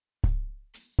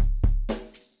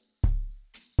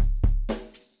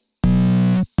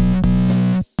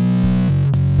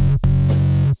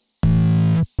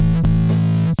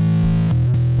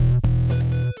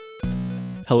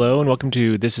Hello and welcome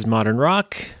to This is Modern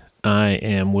Rock. I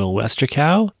am Will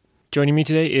Westerkow. Joining me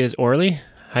today is Orly.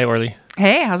 Hi, Orly.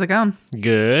 Hey, how's it going?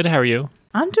 Good. How are you?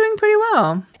 I'm doing pretty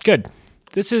well. Good.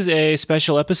 This is a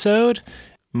special episode.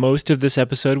 Most of this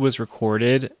episode was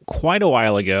recorded quite a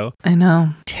while ago. I know.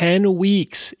 10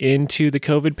 weeks into the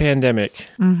COVID pandemic.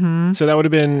 So that would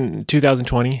have been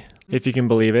 2020, if you can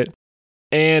believe it.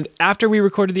 And after we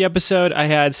recorded the episode, I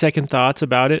had second thoughts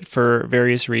about it for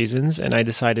various reasons, and I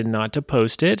decided not to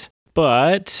post it.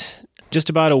 But just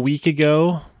about a week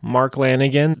ago, Mark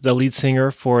Lanegan, the lead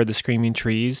singer for The Screaming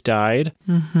Trees, died.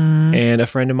 And a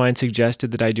friend of mine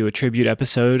suggested that I do a tribute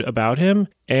episode about him.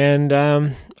 And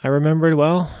I remembered,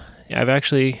 well, I've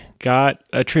actually got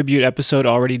a tribute episode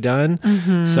already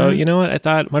done. So you know what? I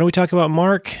thought, why don't we talk about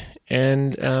Mark?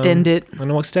 And Extend it. And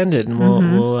we'll extend it, and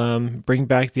we'll bring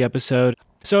back the episode.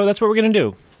 So that's what we're going to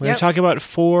do. We're going to talk about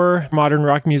 4 modern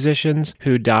rock musicians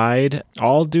who died,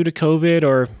 all due to COVID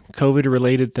or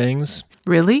COVID-related things.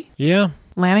 Really? Yeah.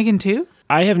 Lanegan too?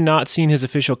 I have not seen his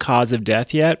official cause of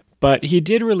death yet, but he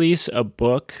did release a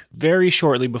book very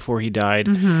shortly before he died.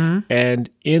 And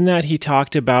in that, he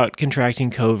talked about contracting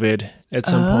COVID at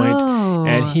some point.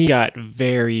 And he got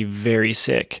very, very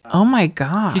sick. Oh my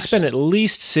gosh. He spent at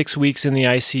least 6 weeks in the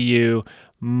ICU,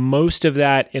 most of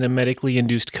that in a medically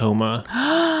induced coma.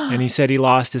 And he said he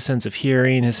lost his sense of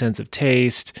hearing, his sense of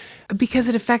taste. Because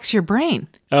it affects your brain.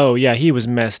 Oh, yeah, he was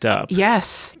messed up.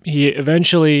 Yes. He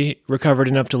eventually recovered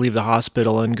enough to leave the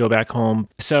hospital and go back home.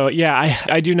 So, yeah,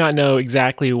 I do not know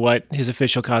exactly what his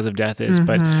official cause of death is,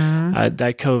 but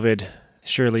that COVID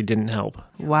surely didn't help.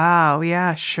 Wow.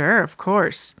 Yeah, sure. Of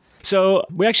course. So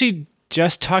we actually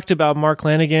just talked about Mark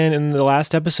Lanegan in the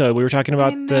last episode. We were talking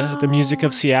about the music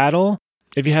of Seattle.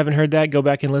 If you haven't heard that, go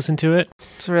back and listen to it.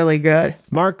 It's really good.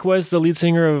 Mark was the lead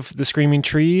singer of The Screaming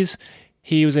Trees.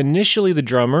 He was initially the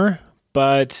drummer,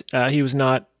 but he was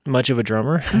not much of a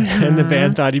drummer. And the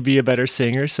band thought he'd be a better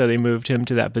singer, so they moved him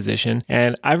to that position.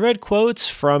 And I've read quotes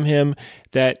from him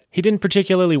that he didn't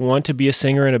particularly want to be a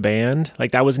singer in a band.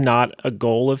 Like, that was not a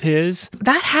goal of his.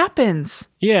 That happens.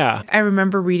 Yeah. I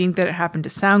remember reading that it happened to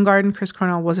Soundgarden. Chris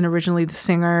Cornell wasn't originally the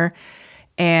singer.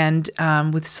 And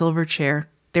with Silverchair,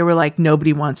 they were like,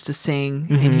 nobody wants to sing.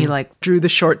 And he like drew the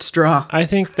short straw. I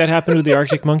think that happened with the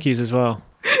Arctic Monkeys as well.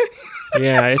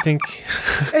 Yeah, I think.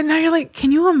 And now you're like,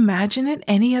 can you imagine it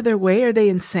any other way? Are they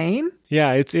insane?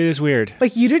 Yeah, it is weird.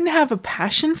 Like, you didn't have a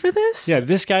passion for this? Yeah,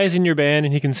 this guy's in your band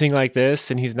and he can sing like this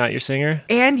and he's not your singer.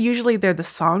 And usually they're the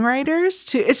songwriters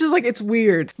too. It's just like, it's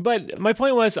weird. But my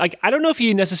point was, like, I don't know if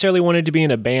he necessarily wanted to be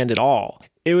in a band at all.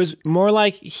 It was more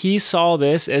like he saw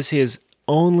this as his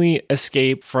only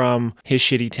escape from his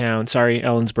shitty town. Sorry,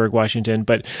 Ellensburg, Washington.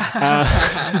 But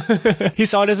he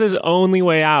saw it as his only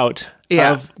way out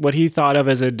of what he thought of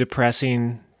as a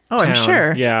depressing town. I'm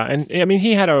sure. Yeah. And I mean,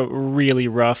 he had a really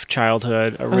rough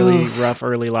childhood, a really rough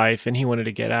early life, and he wanted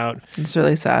to get out. It's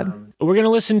really sad. We're going to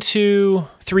listen to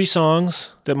 3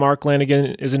 songs that Mark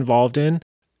Lanegan is involved in.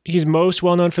 He's most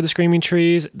well known for The Screaming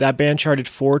Trees. That band charted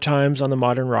 4 times on the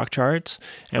modern rock charts.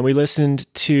 And we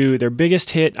listened to their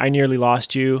biggest hit, I Nearly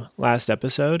Lost You, last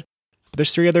episode. But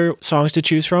there's 3 other songs to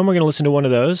choose from. We're going to listen to one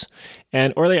of those.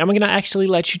 And Orly, I'm going to actually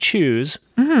let you choose.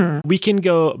 We can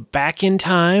go back in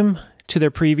time to their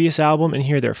previous album and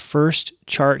hear their first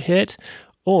chart hit.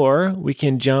 Or we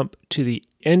can jump to the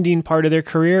ending part of their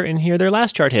career and hear their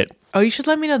last chart hit. Oh, you should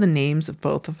let me know the names of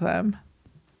both of them.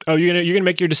 Oh, you're gonna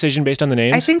make your decision based on the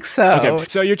names? I think so. Okay,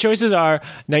 so your choices are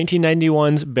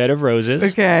 1991's Bed of Roses.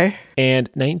 Okay.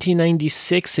 And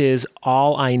 1996's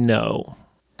All I Know.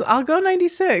 I'll go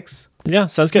 96. Yeah,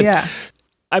 sounds good. Yeah.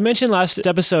 I mentioned last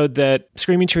episode that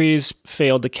Screaming Trees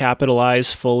failed to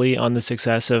capitalize fully on the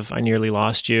success of I Nearly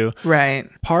Lost You. Right.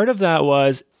 Part of that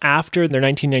was after their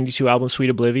 1992 album Sweet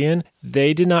Oblivion,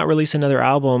 they did not release another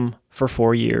album for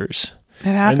 4 years.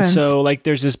 It happens. And so like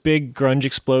there's this big grunge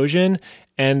explosion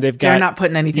and they're not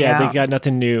putting anything out. Yeah, they've got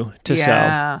nothing new to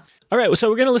sell. All right, so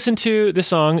we're going to listen to this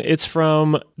song. It's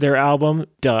from their album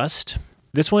Dust.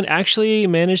 This one actually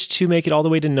managed to make it all the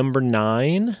way to number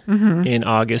 9 in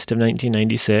August of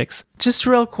 1996. Just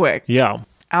real quick. Yeah.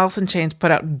 Alice in Chains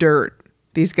put out Dirt.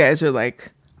 These guys are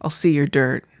like, I'll see your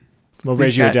dirt. We'll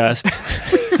raise your dust.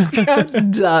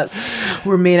 Dust.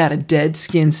 We're made out of dead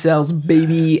skin cells,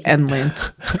 baby, and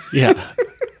lint. Yeah.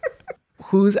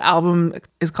 Whose album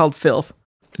is called Filth?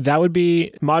 That would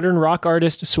be modern rock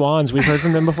artist Swans. We've heard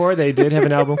from them before. They did have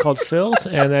an album called Filth,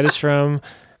 and that is from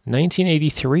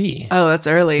 1983. Oh, that's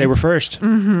early. They were first.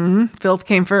 Filth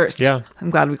came first. Yeah. I'm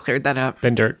glad we cleared that up.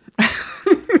 Then Dirt.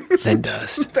 Then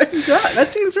Dust. Then Dust.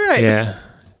 That seems right. Yeah.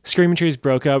 Screaming Trees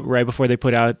broke up right before they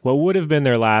put out what would have been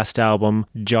their last album,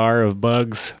 Jar of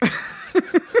Bugs.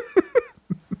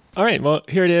 All right, well,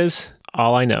 here it is.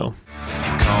 All I Know.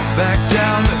 Come back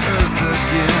down to earth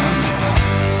again.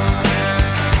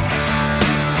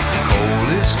 Cold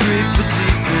is creeping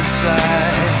deep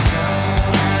inside.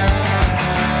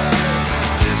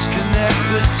 Disconnect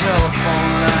the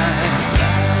telephone line.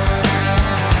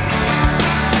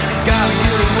 Gotta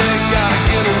get away, gotta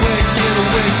get away, get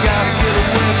away, gotta get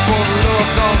away for the Lord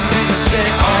God made me stay.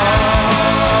 All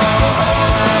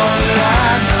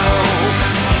I know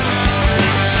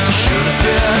should have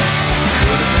been,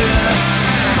 could have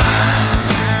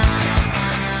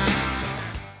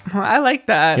been. I like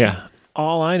that. Yeah.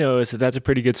 All I know is that that's a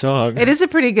pretty good song. It is a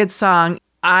pretty good song.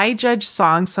 I judge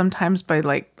songs sometimes by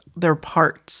like their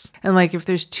parts. And like if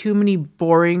there's too many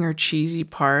boring or cheesy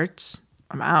parts,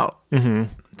 I'm out. Mm-hmm.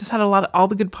 This had all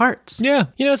the good parts. Yeah.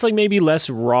 It's like maybe less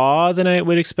raw than I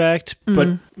would expect,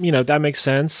 but that makes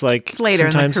sense. Like It's later in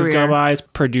the sometimes have career. gone by, it's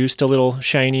produced a little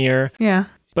shinier, Yeah,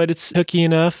 but it's hooky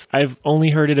enough. I've only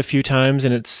heard it a few times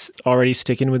and it's already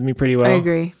sticking with me pretty well. I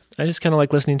agree. I just kind of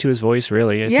like listening to his voice,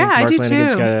 really. I Yeah, think I Mark do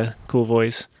Lanigan's too. got a cool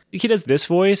voice. He does this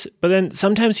voice, but then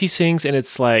sometimes he sings and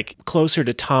it's like closer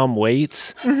to Tom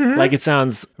Waits. Mm-hmm. Like it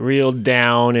sounds real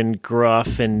down and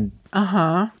gruff and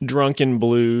drunken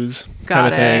blues kind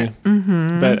Got of it. thing.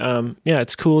 Mm-hmm. But yeah,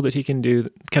 it's cool that he can do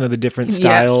kind of the different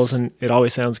styles Yes. and it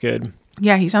always sounds good.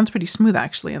 Yeah, he sounds pretty smooth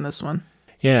actually in this one.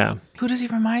 Yeah. Who does he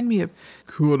remind me of?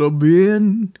 Could have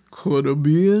been.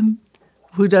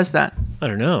 Who does that? I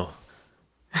don't know.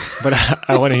 But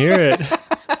I want to hear it.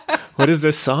 What is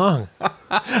this song?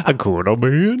 I could have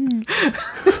been.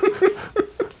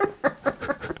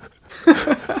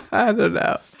 I don't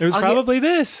know. It was probably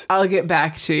this. I'll get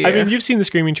back to you. I mean, you've seen the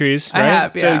Screaming Trees, right? I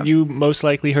have, yeah. So you most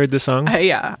likely heard this song?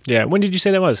 Yeah. Yeah. When did you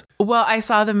say that was? Well, I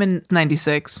saw them in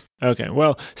 96. Okay.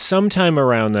 Well, sometime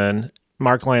around then,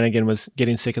 Mark Lanigan was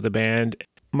getting sick of the band.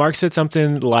 Mark said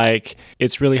something like,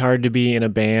 it's really hard to be in a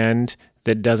band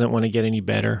that doesn't want to get any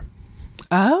better.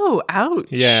 Oh, ouch.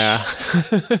 Yeah.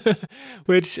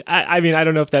 Which, I mean, I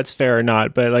don't know if that's fair or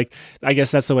not, but like, I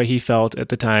guess that's the way he felt at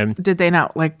the time. Did they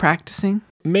not like practicing?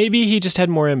 Maybe he just had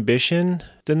more ambition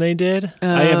than they did.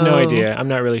 I have no idea. I'm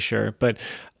not really sure. But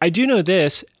I do know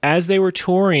this. As they were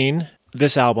touring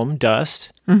this album,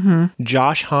 Dust,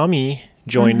 Josh Homme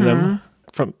joined them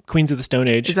from Queens of the Stone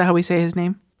Age. Is that how we say his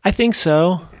name? I think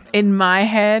so. In my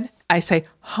head, I say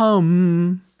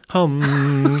hum.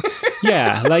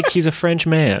 Yeah, like he's a French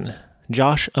man.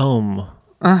 Josh Homme.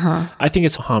 I think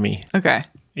it's Homme. Okay.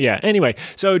 Yeah. Anyway,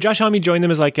 so Josh Homme joined them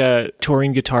as like a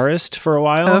touring guitarist for a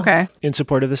while. Okay. In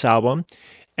support of this album.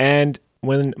 And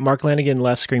when Mark Lanigan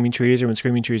left Screaming Trees, or when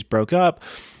Screaming Trees broke up,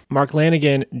 Mark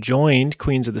Lanigan joined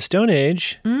Queens of the Stone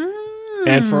Age.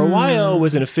 And for a while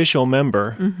was an official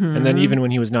member. And then even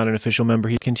when he was not an official member,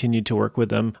 he continued to work with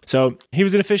them. So he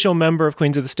was an official member of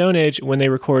Queens of the Stone Age when they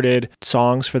recorded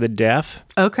Songs for the Deaf.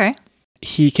 Okay.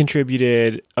 He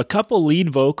contributed a couple lead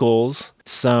vocals,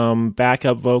 some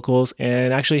backup vocals,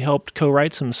 and actually helped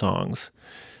co-write some songs.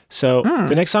 So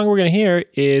the next song we're going to hear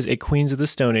is a Queens of the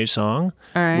Stone Age song,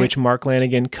 All right. which Mark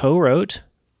Lanigan co-wrote.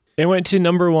 It went to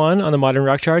 #1 on the Modern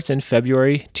Rock charts in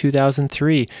February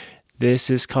 2003. This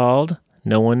is called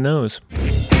No One Knows.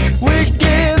 We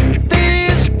get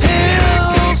these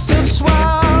pills to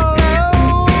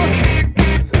swallow.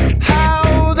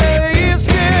 How they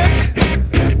stick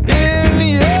in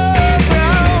your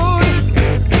throat.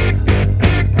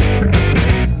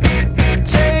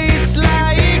 Tastes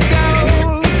like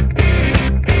gold.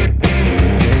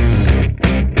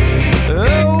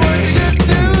 Oh, what you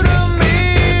do to me.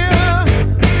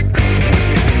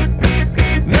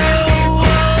 No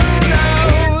one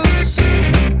knows.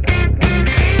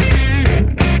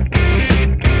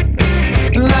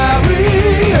 And I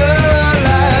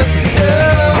realize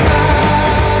you're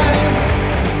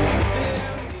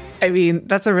mine. I mean,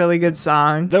 that's a really good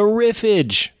song. The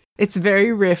riffage. It's very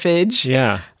riffage.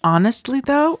 Yeah. Honestly,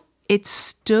 though, it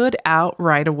stood out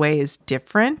right away as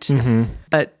different,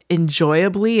 but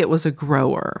enjoyably, it was a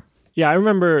grower. Yeah, I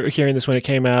remember hearing this when it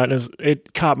came out, and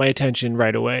it caught my attention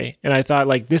right away. And I thought,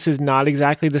 like, this is not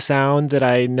exactly the sound that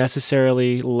I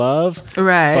necessarily love,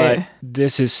 Right. but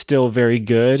this is still very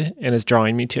good and is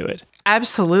drawing me to it.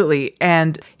 Absolutely.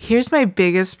 And here's my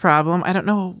biggest problem. I don't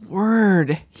know a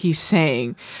word he's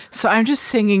saying. So I'm just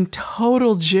singing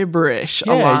total gibberish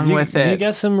along with You it.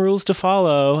 got some rules to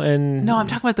follow, and No, I'm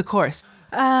talking about the chorus.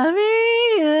 I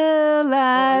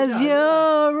realize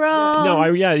you're wrong. no,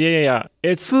 yeah.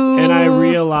 It's Fool. and I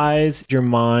realize you're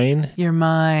mine. You're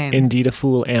mine. Indeed, a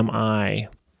fool am I.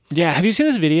 Yeah, have you seen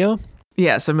this video?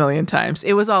 Yes, a million times.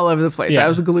 It was all over the place. Yeah. I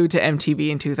was glued to MTV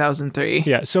in 2003.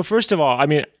 Yeah. So first of all, I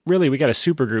mean, really, we got a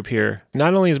super group here.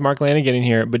 Not only is Mark Lanigan in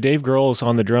here, but Dave Grohl's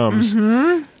on the drums.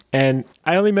 Mm-hmm. And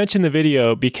I only mentioned the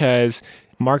video because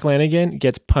Mark Lanigan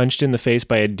gets punched in the face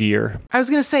by a deer. I was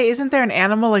going to say, isn't there an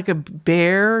animal like a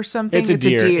bear or something? It's a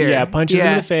deer. Yeah, punches him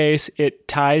in the face. It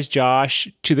ties Josh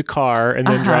to the car and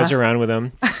then drives around with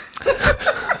him.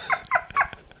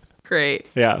 Great.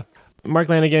 Yeah. Mark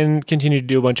Lanigan continued to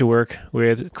do a bunch of work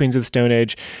with Queens of the Stone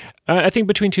Age. I think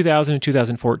between 2000 and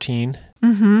 2014.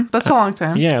 That's a long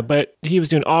time. Yeah, but he was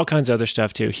doing all kinds of other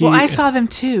stuff too. Well, I saw them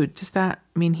too. Does that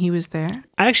mean he was there?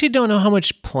 I actually don't know how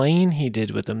much playing he did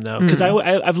with them though, because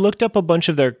I've looked up a bunch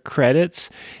of their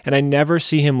credits and I never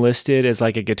see him listed as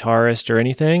like a guitarist or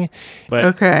anything. But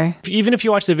Okay. even if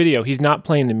you watch the video, he's not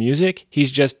playing the music. He's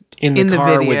just in the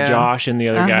car with video. Josh and the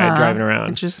other guy driving around.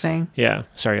 Interesting. Yeah,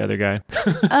 sorry, other guy.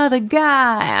 Other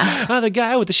guy. The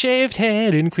guy with the shaved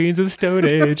head in Queens of the Stone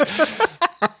Age.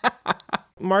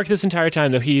 Mark, this entire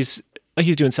time though, he's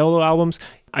doing solo albums.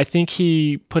 I think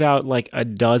he put out like a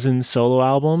dozen solo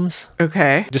albums,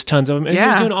 Okay. just tons of them. And he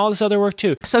was doing all this other work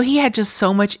too. So he had just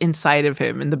so much inside of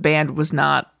him and the band was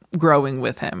not growing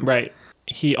with him. Right.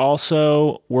 He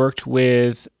also worked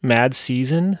with Mad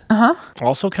Season.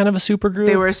 Also kind of a super group.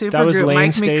 They were a super That was group. Lane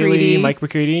Mike Staley, McCready. Mike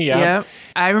McCready. Yeah. Yep.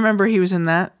 I remember he was in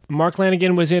that. Mark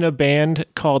Lanigan was in a band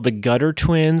called the Gutter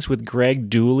Twins with Greg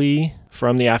Dooley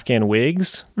from the Afghan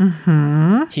Wigs.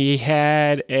 He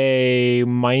had a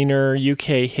minor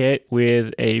UK hit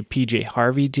with a PJ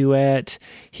Harvey duet.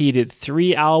 He did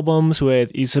 3 albums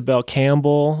with Isabel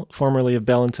Campbell, formerly of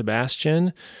Belle and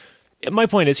Sebastian. My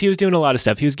point is, he was doing a lot of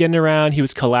stuff. He was getting around. He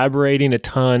was collaborating a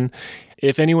ton.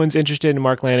 If anyone's interested in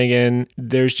Mark Lanigan,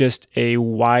 there's just a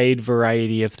wide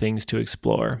variety of things to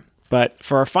explore. But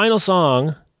for our final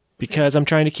song, because I'm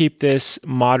trying to keep this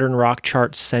modern rock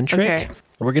chart centric, Okay.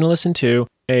 we're going to listen to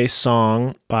a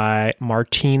song by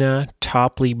Martina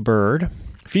Topley Bird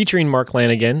featuring Mark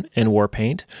Lanigan and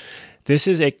Warpaint. This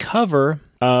is a cover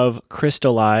of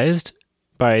Crystallized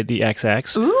by the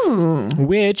XX,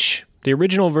 which the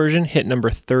original version hit number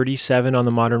 37 on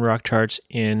the modern rock charts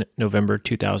in November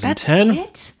 2010.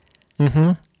 That's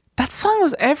it? That song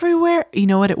was everywhere. You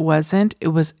know what it wasn't? It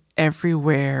was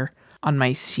everywhere on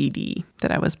my CD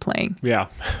that I was playing. Yeah.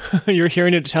 You're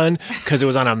hearing it a ton because it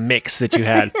was on a mix that you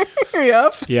had.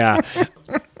 Yep. Yeah.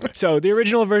 So the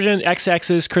original version,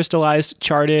 XX's Crystallized,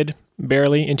 charted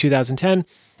barely in 2010.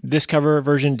 This cover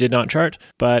version did not chart,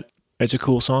 but it's a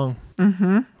cool song.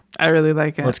 I really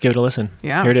like it. Let's give it a listen.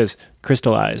 Yeah. Here it is,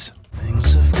 Crystallized.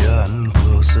 Things have gotten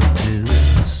closer to the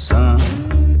sun,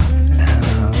 and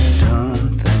I've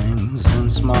done things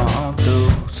in small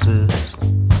doses.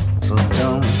 So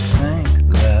don't think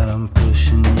that I'm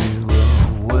pushing you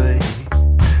away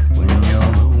when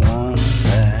you're the one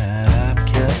that I've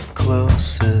kept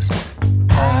closest.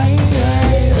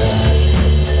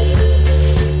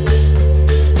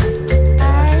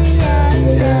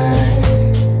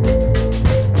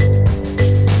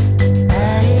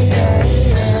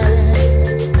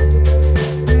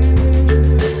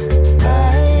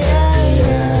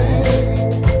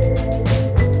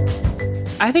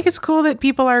 I think it's cool that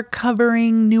people are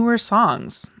covering newer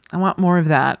songs. I want more of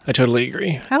that. I totally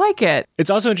agree. I like it. It's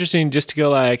also interesting just to go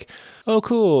like, oh,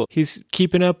 cool. He's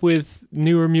keeping up with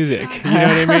newer music. You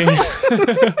know what I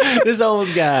mean? This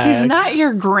old guy. He's not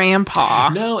your grandpa.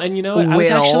 No, and you know what?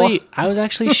 I was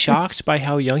actually shocked by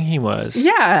how young he was.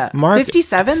 Yeah. Mark,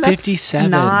 57? That's 57.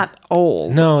 not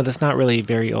old. No, that's not really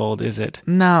very old, is it?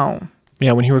 No.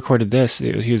 Yeah, when he recorded this,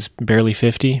 he was barely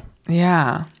 50.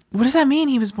 Yeah. What does that mean?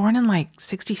 He was born in like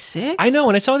 66? I know.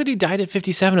 When I saw that he died at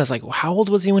 57, I was like, well, how old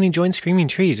was he when he joined Screaming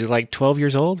Trees? He was like 12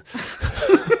 years old?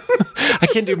 I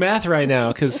can't do math right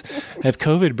now because I have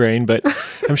COVID brain, but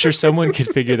I'm sure someone could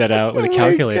figure that out with a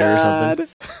calculator or something.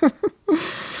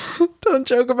 Don't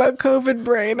joke about COVID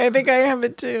brain. I think I have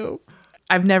it too.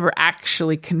 I've never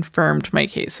actually confirmed my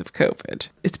case of COVID.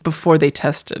 It's before they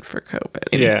tested for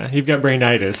COVID. Yeah, you've got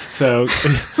brainitis, so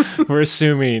we're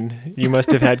assuming you must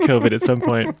have had COVID at some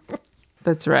point.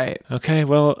 That's right. Okay,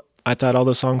 well, I thought all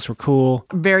those songs were cool.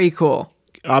 Very cool.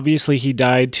 Obviously, he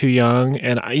died too young,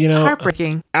 and you know,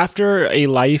 Heartbreaking. after a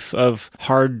life of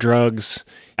hard drugs,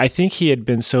 I think he had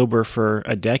been sober for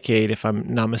a decade, if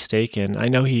I'm not mistaken. I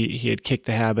know he had kicked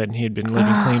the habit and he had been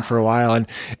living clean for a while, and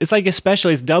it's like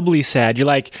especially it's doubly sad. You're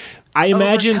like, I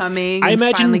imagine finally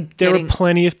there were getting-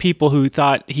 plenty of people who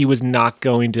thought he was not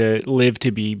going to live to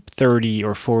be 30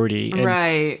 or 40, and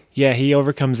Right. yeah, he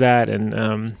overcomes that,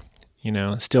 and you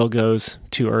know, still goes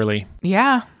too early.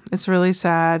 Yeah. It's really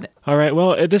sad. All right.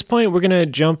 Well, at this point, we're going to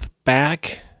jump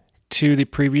back to the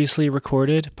previously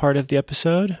recorded part of the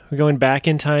episode. We're going back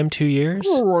in time 2 years.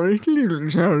 And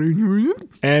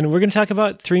we're going to talk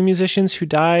about 3 musicians who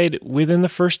died within the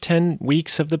first 10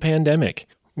 weeks of the pandemic,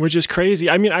 which is crazy.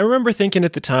 I mean, I remember thinking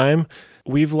at the time,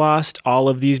 we've lost all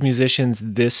of these musicians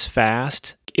this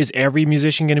fast. Is every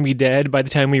musician going to be dead by the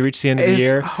time we reach the end of the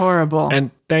year? It's horrible.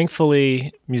 And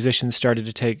thankfully, musicians started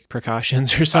to take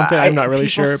precautions or something. I'm not really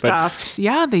sure.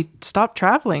 Yeah, they stopped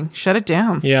traveling. Shut it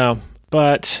down. Yeah,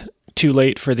 but too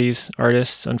late for these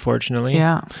artists, unfortunately.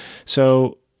 Yeah.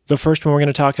 So the first one we're going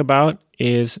to talk about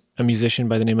is a musician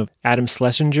by the name of Adam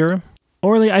Schlesinger.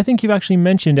 Orly, I think you've actually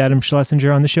mentioned Adam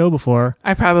Schlesinger on the show before.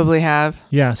 I probably have.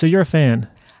 Yeah, so you're a fan.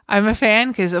 I'm a fan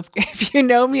because if you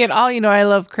know me at all, you know I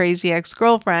love Crazy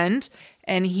Ex-Girlfriend.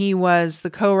 And he was the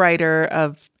co-writer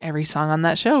of every song on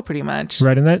that show, pretty much.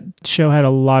 Right, and that show had a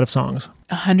lot of songs.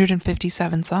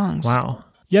 157 songs. Wow.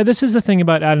 Yeah, this is the thing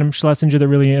about Adam Schlesinger that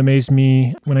really amazed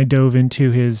me when I dove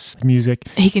into his music.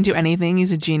 He can do anything.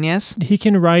 He's a genius. He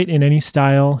can write in any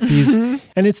style.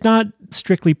 And it's not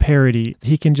strictly parody.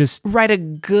 He can just write a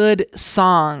good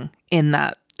song in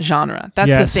that genre.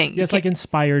 That's the thing. Yes, like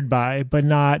inspired by, but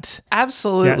not...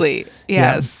 Absolutely.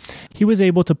 Yes. Yeah. He was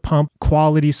able to pump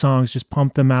quality songs, just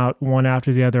pump them out one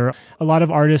after the other. A lot of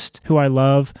artists who I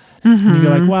love, and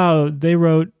you're like, wow, they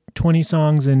wrote 20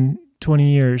 songs in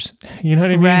 20 years. You know what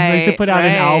I mean? Right, like they put out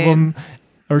an album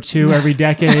or 2 every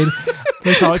decade.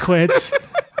 They call it quits.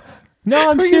 No,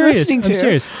 I'm serious. I'm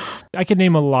serious. I could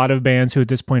name a lot of bands who at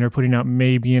this point are putting out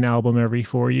maybe an album every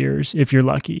 4 years, if you're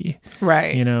lucky.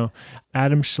 Right. You know,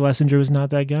 Adam Schlesinger was not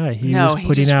that guy. He was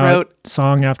putting just out wrote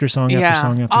song after song after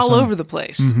song after all song. over the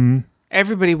place.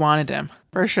 Everybody wanted him,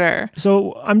 for sure.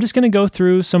 So I'm just going to go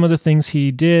through some of the things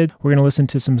he did. We're going to listen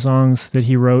to some songs that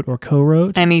he wrote or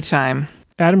co-wrote. Anytime.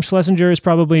 Adam Schlesinger is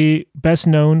probably best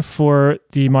known for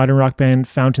the modern rock band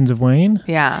Fountains of Wayne.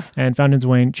 Yeah. And Fountains of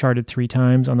Wayne charted 3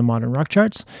 times on the modern rock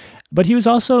charts. But he was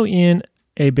also in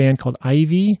a band called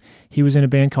Ivy. He was in a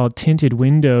band called Tinted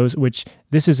Windows, which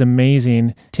this is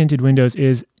amazing. Tinted Windows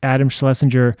is Adam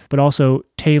Schlesinger, but also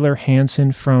Taylor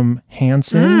Hanson from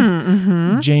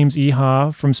Hanson, James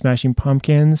Iha from Smashing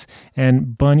Pumpkins,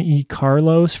 and Bun E.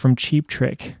 Carlos from Cheap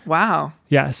Trick. Wow.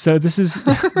 Yeah, so this is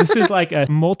like a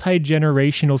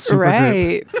multi-generational supergroup.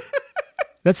 Right.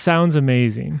 That sounds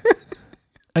amazing.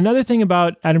 Another thing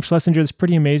about Adam Schlesinger that's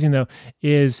pretty amazing, though,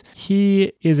 is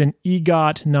he is an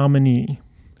EGOT nominee.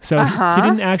 So he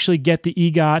didn't actually get the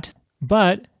EGOT,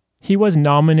 but he was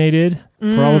nominated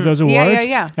for all of those awards.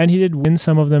 Yeah. And he did win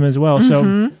some of them as well.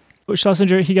 So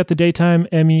Schlesinger, he got the Daytime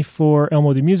Emmy for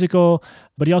Elmo the Musical,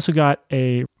 but he also got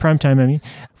a Primetime Emmy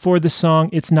for the song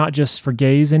It's Not Just for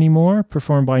Gays Anymore,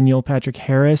 performed by Neil Patrick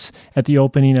Harris at the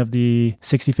opening of the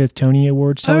 65th Tony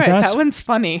Awards telecast. All right, that one's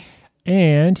funny.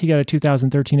 And he got a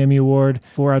 2013 Emmy Award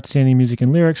for Outstanding Music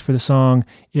and Lyrics for the song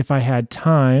If I Had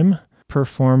Time,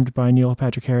 performed by Neil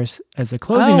Patrick Harris as the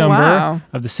closing number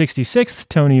of the 66th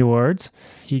Tony Awards.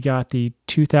 He got the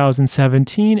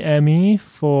 2017 Emmy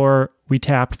for We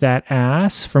Tapped That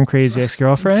Ass from Crazy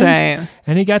Ex-Girlfriend. That's right.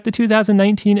 And he got the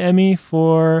 2019 Emmy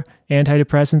for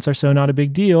Antidepressants Are So Not a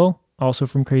Big Deal, also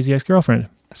from Crazy Ex-Girlfriend.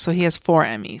 So he has 4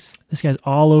 Emmys. This guy's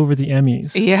all over the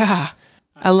Emmys. Yeah.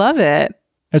 I love it.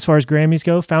 As far as Grammys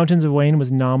go, Fountains of Wayne was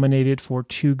nominated for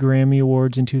 2 Grammy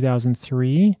Awards in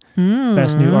 2003.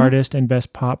 Best New Artist and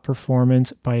Best Pop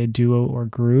Performance by a Duo or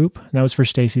Group. And that was for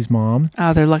Stacey's mom.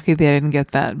 Oh, they're lucky they didn't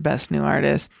get that Best New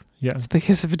Artist. Yeah. It's the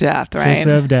Kiss of Death, right?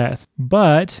 Kiss of Death.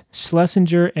 But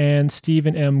Schlesinger and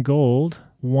Stephen M. Gold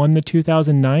won the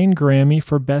 2009 Grammy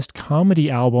for Best Comedy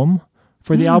Album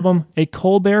for the album A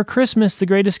Colbert Christmas, The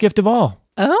Greatest Gift of All.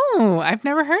 Oh, I've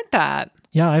never heard that.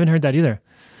 Yeah, I haven't heard that either.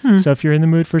 So if you're in the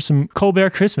mood for some Colbert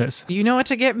Christmas. You know what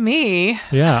to get me.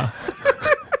 Yeah.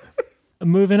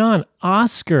 Moving on.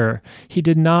 Oscar. He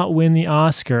did not win the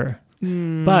Oscar,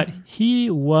 but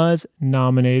he was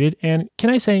nominated and,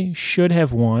 can I say, should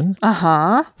have won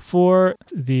for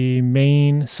the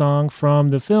main song from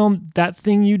the film, That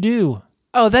Thing You Do.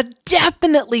 Oh, that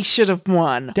definitely should have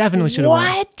won. Definitely should have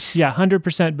won. What? Yeah,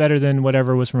 100% better than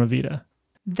whatever was from Evita.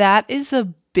 That is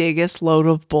the biggest load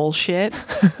of bullshit.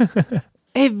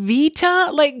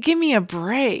 Evita? Like, give me a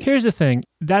break. Here's the thing.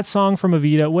 That song from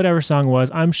Evita, whatever song was,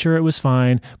 I'm sure it was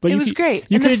fine. But it was great.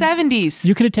 In the 70s.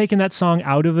 You could have taken that song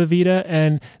out of Evita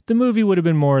and the movie would have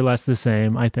been more or less the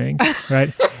same, I think.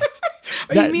 Right?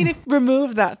 You mean if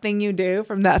remove That Thing You Do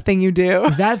from That Thing You Do?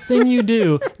 That Thing You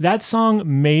Do, that song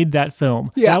made that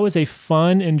film. Yeah. That was a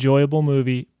fun, enjoyable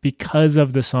movie because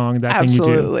of the song That Thing You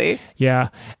Do. Absolutely. Yeah.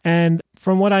 And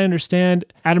from what I understand,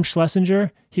 Adam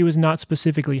Schlesinger, he was not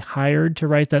specifically hired to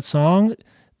write that song.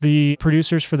 The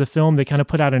producers for the film, they kind of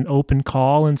put out an open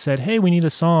call and said, hey, we need a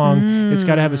song. It's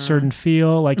got to have a certain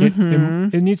feel. Like it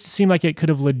needs to seem like it could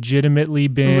have legitimately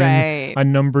been a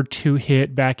number 2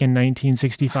 hit back in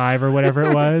 1965 or whatever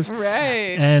it was.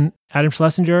 Right. And Adam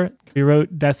Schlesinger, he wrote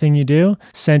That Thing You Do,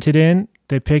 sent it in,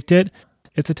 they picked it.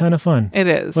 It's a ton of fun. It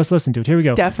is. Let's listen to it. Here we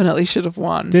go. Definitely should have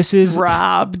won. This is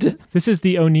robbed. This is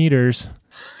the Oneaters.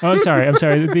 Oh, I'm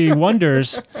sorry. The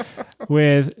Wonders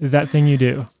with That Thing You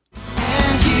Do.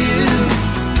 And you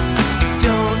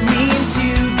don't mean to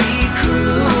be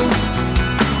cruel.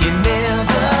 You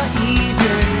never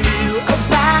even knew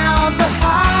about the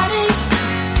heartache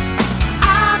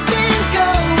I've been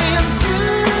going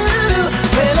through.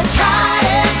 Well, I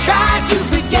try to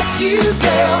forget you,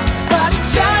 girl, but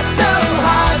it's just so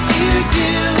hard to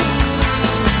do.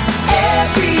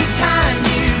 Every time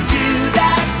you do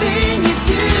that thing you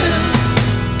do.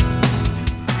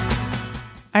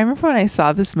 I remember when I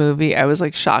saw this movie, I was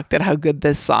like shocked at how good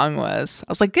this song was.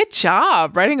 I was like, good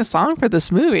job writing a song for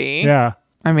this movie. Yeah.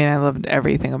 I mean, I loved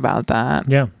everything about that.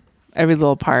 Yeah. Every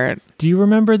little part. Do you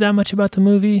remember that much about the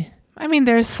movie? I mean,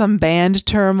 there's some band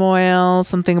turmoil,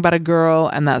 something about a girl,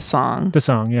 and that song. The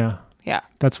song, yeah. Yeah.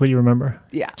 That's what you remember.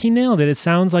 Yeah. He nailed it. It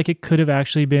sounds like it could have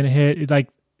actually been a hit.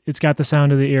 It's got the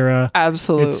sound of the era.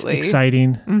 Absolutely. It's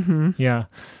exciting. Mm-hmm. Yeah.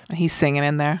 He's singing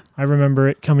in there. I remember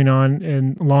it coming on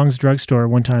in Long's drugstore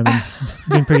one time and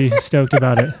being pretty stoked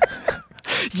about it.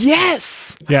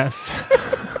 Yes! Yes.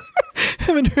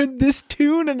 Haven't heard this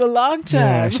tune in a long time.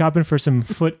 Yeah, shopping for some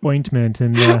foot ointment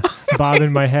and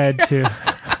bobbing my head to...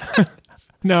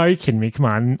 No, are you kidding me? Come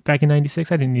on. Back in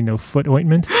 96, I didn't need no foot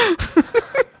ointment.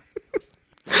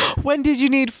 When did you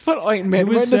need foot ointment?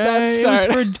 When did that start?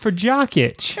 It was for jock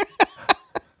itch.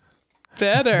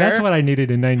 Better. That's what I needed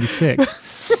in 96.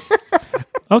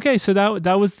 Okay, so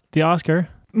that was the Oscar.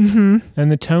 Mm-hmm.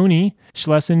 And the Tony.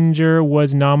 Schlesinger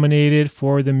was nominated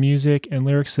for the music and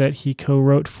lyrics that he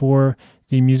co-wrote for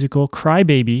the musical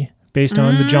Crybaby, based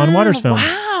on the John Waters film.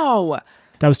 Wow.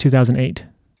 That was 2008.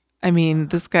 I mean,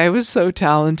 this guy was so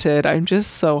talented. I'm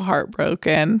just so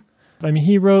heartbroken. I mean,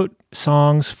 he wrote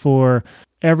songs for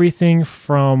everything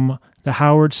from The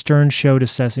Howard Stern Show to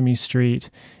Sesame Street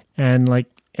and like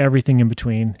everything in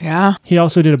between. Yeah. He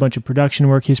also did a bunch of production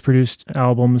work. He's produced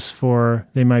albums for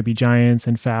They Might Be Giants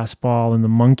and Fastball and the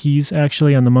Monkees,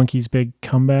 actually, on the Monkees' big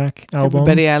comeback album.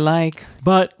 Everybody I Like.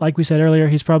 But like we said earlier,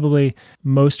 he's probably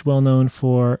most well known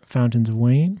for Fountains of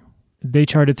Wayne. They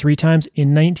charted 3 times in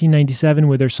 1997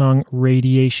 with their song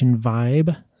Radiation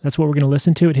Vibe. That's what we're going to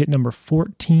listen to. It hit number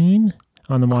 14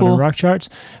 on the modern rock charts,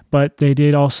 but they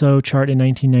did also chart in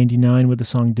 1999 with the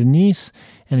song Denise,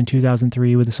 and in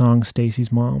 2003 with the song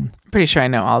Stacy's Mom. Pretty sure I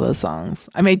know all those songs.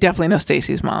 I may definitely know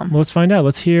Stacy's Mom. Well, let's find out.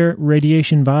 Let's hear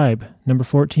Radiation Vibe, number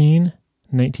 14,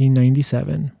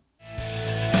 1997. And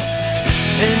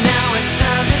now it's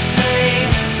time to say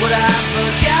what I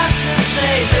forgot to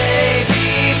say,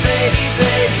 baby, baby,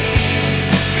 baby.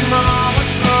 Come on,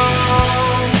 what's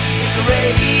wrong? It's a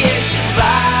radiation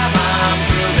vibe I'm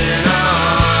grooving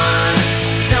on.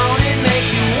 Don't it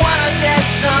make you wanna get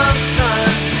some sun?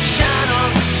 Shine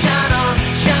on, shine on,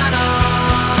 shine on.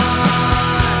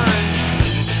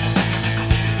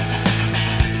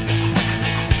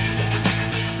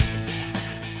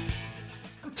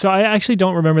 So I actually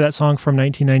don't remember that song from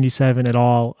 1997 at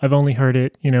all. I've only heard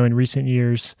it, in recent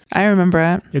years. I remember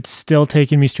it. It's still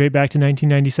taking me straight back to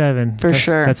 1997. For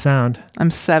sure. That sound. I'm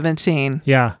 17.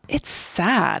 Yeah. It's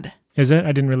sad. Is it?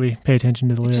 I didn't really pay attention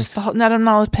to the lyrics. I'm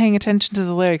not paying attention to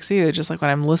the lyrics either. Just like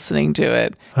when I'm listening to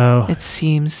it, Oh. it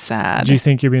seems sad. Do you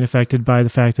think you're being affected by the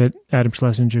fact that Adam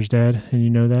Schlesinger's dead and you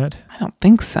know that? I don't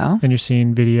think so. And you're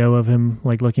seeing video of him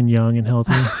like looking young and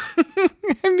healthy?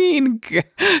 I mean,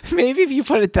 maybe if you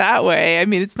put it that way. I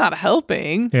mean, it's not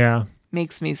helping. Yeah.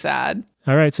 Makes me sad.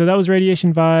 All right. So that was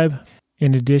Radiation Vibe.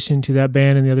 In addition to that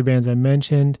band and the other bands I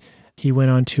mentioned, he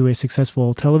went on to a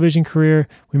successful television career.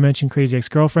 We mentioned Crazy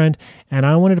Ex-Girlfriend, and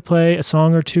I wanted to play a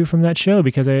song or two from that show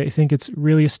because I think it's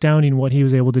really astounding what he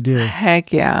was able to do.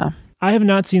 Heck yeah. I have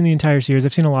not seen the entire series.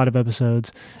 I've seen a lot of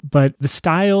episodes, but the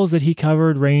styles that he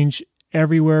covered range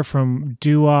everywhere from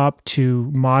doo-wop to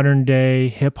modern day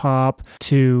hip hop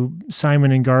to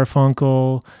Simon and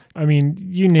Garfunkel. I mean,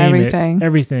 you name it.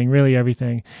 Everything, really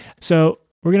everything. So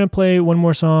we're going to play one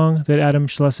more song that Adam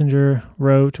Schlesinger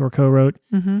wrote or co-wrote.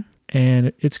 Mm-hmm.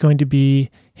 And it's going to be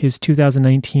his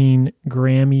 2019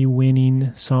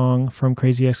 Grammy-winning song from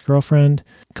Crazy Ex-Girlfriend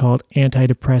called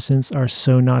Antidepressants Are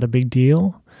So Not a Big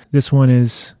Deal. This one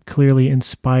is clearly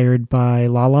inspired by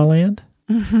La La Land.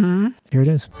 Mm-hmm. Here it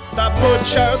is. The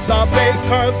butcher, the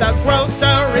baker, the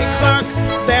grocery clerk,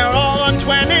 they're all on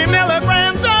 20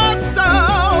 milligrams or so.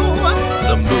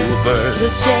 The movers, the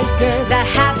shakers, the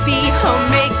happy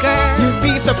homemaker. You'd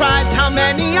be surprised how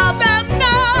many of them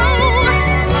know.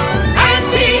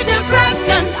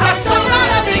 Antidepressants are so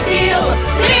not a big deal.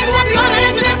 Please work on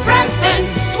antidepressants.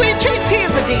 Sweet treats,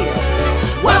 here's the deal.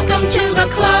 Welcome to the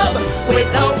club with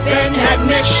open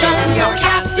admission. You're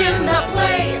cast in the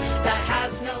play that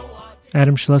has no audition.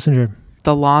 Adam Schlesinger.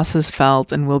 The loss is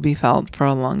felt and will be felt for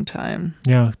a long time.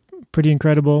 Yeah, pretty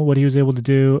incredible what he was able to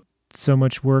do. So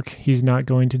much work he's not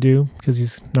going to do because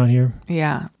he's not here.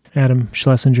 Yeah. Adam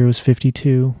Schlesinger was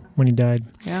 52 when he died.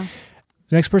 Yeah.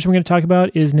 The next person we're going to talk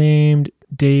about is named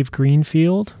Dave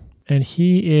Greenfield, and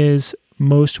he is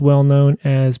most well known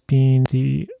as being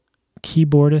the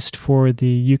keyboardist for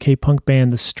the UK punk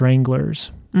band The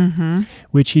Stranglers,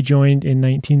 which he joined in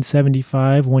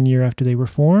 1975, 1 year after they were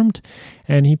formed,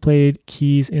 and he played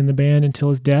keys in the band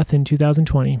until his death in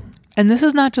 2020. And this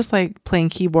is not just like playing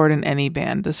keyboard in any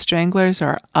band. The Stranglers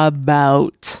are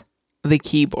about the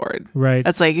keyboard. Right.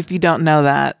 That's like, if you don't know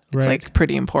that, it's Right. like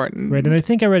pretty important. Right, and I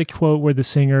think I read a quote where the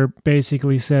singer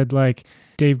basically said, like,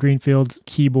 Dave Greenfield's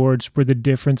keyboards were the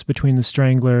difference between the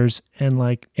Stranglers and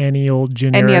like any old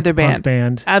generic Any other punk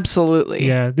band. Absolutely.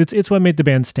 Yeah, it's what made the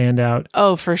band stand out.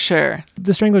 Oh, for sure.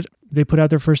 The Stranglers, they put out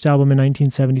their first album in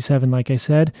 1977, like I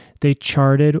said. They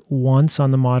charted once on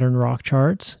the modern rock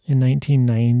charts in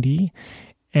 1990.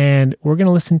 And we're going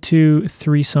to listen to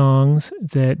 3 songs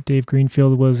that Dave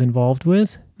Greenfield was involved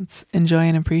with. Let's enjoy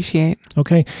and appreciate.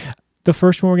 Okay. The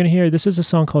first one we're going to hear, this is a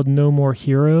song called No More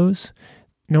Heroes.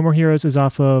 No More Heroes is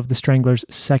off of the Stranglers'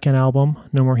 second album,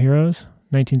 No More Heroes,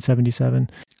 1977.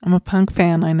 I'm a punk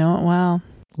fan. I know it well.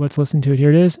 Let's listen to it. Here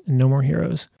it is, No More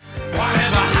Heroes.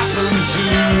 whatever happened to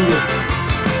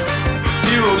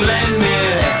dear old Lenny,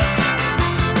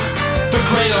 the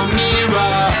great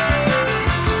O'Meara,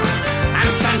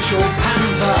 and Sancho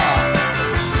Panza?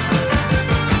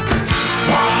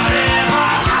 Whatever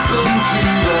happened to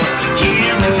the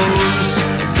heroes?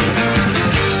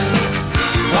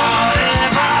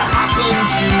 Whatever happened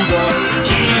to the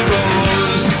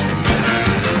heroes?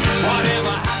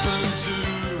 Whatever happened to...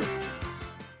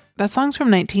 That song's from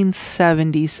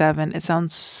 1977. It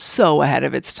sounds so ahead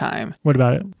of its time. What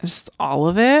about it? Just all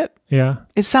of it. Yeah.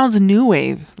 It sounds new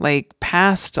wave, like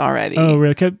past already. Oh,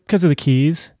 really? Because of the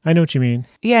keys? I know what you mean.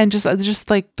 Yeah, and just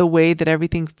like the way that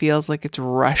everything feels like it's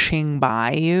rushing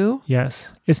by you.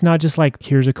 Yes. It's not just like,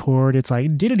 here's a chord. It's like...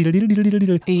 Yeah.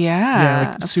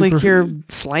 like it's super- like you're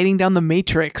sliding down the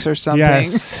Matrix or something.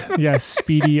 Yes. Yes.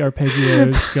 Speedy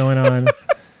arpeggios going on.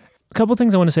 A couple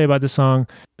things I want to say about this song.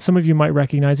 Some of you might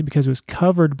recognize it because it was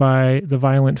covered by the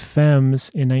Violent Femmes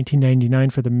in 1999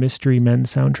 for the Mystery Men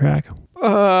soundtrack.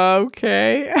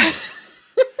 Okay.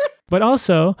 But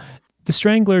also, the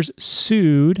Stranglers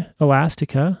sued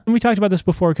Elastica. And we talked about this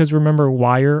before because remember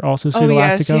Wire also sued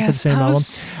Elastica for the same album.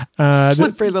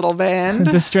 Slippery little band.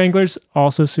 The Stranglers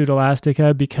also sued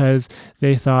Elastica because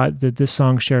they thought that this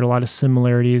song shared a lot of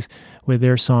similarities with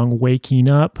their song Waking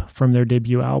Up from their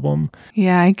debut album.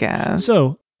 Yeah, I guess.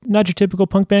 So, not your typical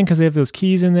punk band because they have those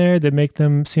keys in there that make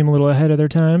them seem a little ahead of their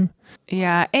time.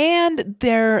 Yeah, and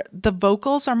the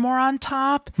vocals are more on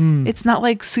top. It's not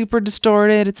like super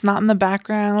distorted. It's not in the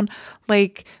background.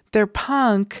 Like, they're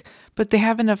punk, but they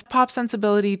have enough pop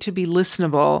sensibility to be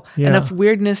listenable, Yeah. enough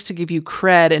weirdness to give you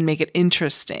cred and make it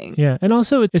interesting. Yeah, and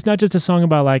also it's not just a song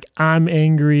about like I'm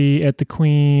angry at the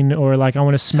Queen or like I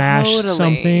want to smash Totally.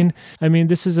 something. I mean,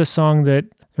 this is a song that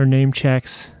or name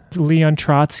checks Leon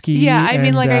Trotsky. Yeah, I mean,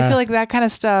 and, like, I feel like that kind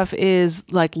of stuff is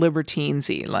like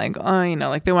libertinesy. Like, oh, you know,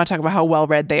 like they want to talk about how well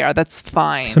read they are. That's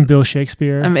fine. some Bill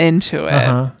Shakespeare. I'm into it.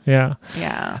 Yeah.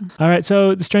 Yeah. All right,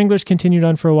 so the Stranglers continued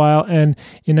on for a while, and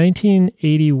in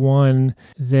 1981,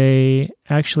 they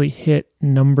actually hit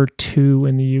number 2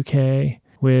 in the UK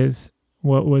with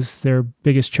what was their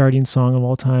biggest charting song of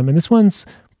all time. And this one's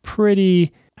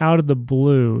pretty out of the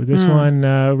blue. This one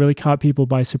really caught people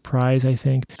by surprise, I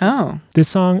think. Oh. This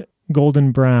song,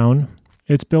 Golden Brown,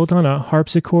 it's built on a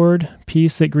harpsichord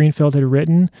piece that Greenfield had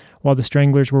written while the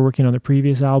Stranglers were working on their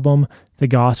previous album, The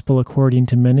Gospel According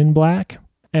to Men in Black.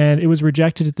 And it was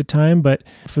rejected at the time, but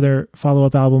for their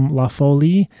follow-up album, La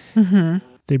Folie,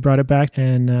 they brought it back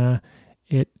and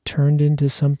it turned into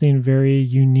something very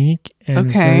unique and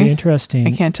very interesting.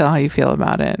 I can't tell how you feel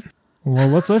about it. Well,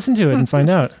 let's listen to it and find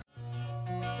out.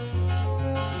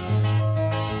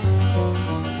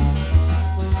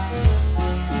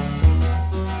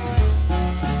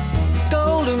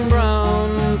 Golden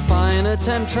brown, fine a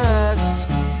temptress.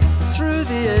 Through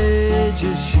the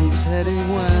ages she's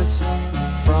heading west.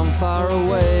 From far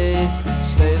away,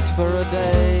 stays for a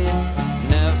day.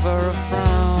 Never a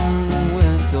frown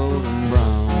with golden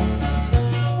brown.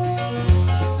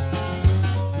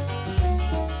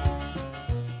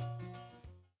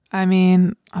 I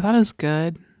mean, I thought it was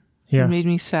good. Yeah. It made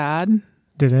me sad.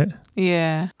 Did it?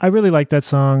 Yeah. I really like that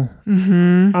song.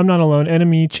 Mm-hmm. I'm Not Alone.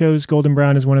 Enemy chose Golden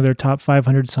Brown as one of their top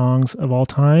 500 songs of all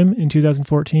time in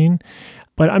 2014.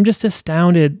 But I'm just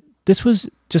astounded. This was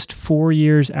just 4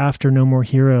 years after No More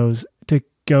Heroes to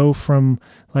go from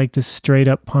like this straight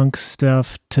up punk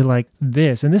stuff to like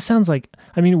this. And this sounds like,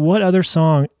 I mean, what other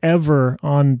song ever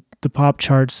on the pop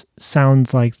charts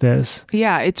sounds like this?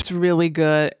 Yeah, it's really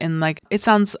good. And like, it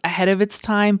sounds ahead of its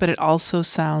time, but it also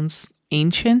sounds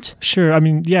ancient. Sure. I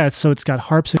mean, yeah, so it's got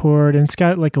harpsichord and it's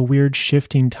got like a weird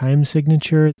shifting time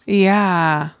signature.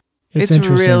 Yeah. It's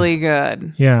interesting. really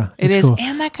good. Yeah. It it's is. cool.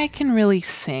 And that guy can really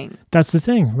sing. That's the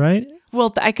thing, right?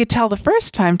 Well, I could tell the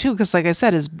first time too, because like I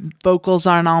said, his vocals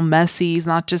aren't all messy. He's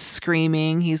not just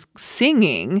screaming, he's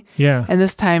singing. Yeah. And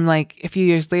this time, like a few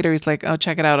years later, he's like, oh,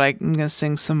 check it out. I'm going to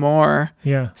sing some more.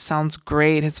 Yeah. Sounds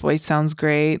great. His voice sounds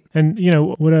great. And, you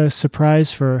know, what a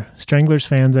surprise for Stranglers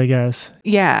fans, I guess.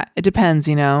 Yeah, it depends,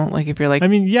 you know, like if you're like, I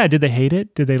mean, yeah, did they hate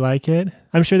it? Did they like it?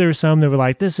 I'm sure there were some that were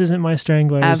like, this isn't my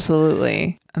Stranglers.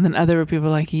 absolutely. And then other people were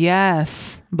like,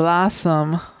 yes,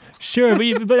 Blossom. Sure,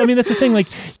 but I mean, that's the thing. Like,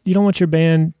 you don't want your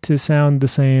band to sound the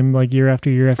same like year after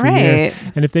year after year.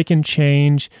 Right. And if they can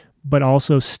change, but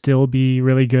also still be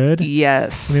really good,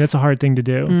 Yes. I mean, that's a hard thing to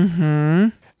do. Mm-hmm.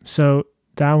 So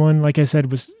that one, like I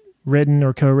said, was written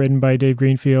or co-written by Dave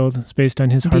Greenfield. It's based on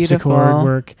his harpsichord Beautiful.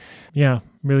 work. Yeah,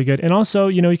 really good. And also,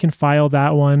 you know, you can file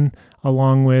that one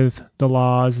along with The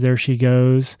Laws, There She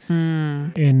Goes,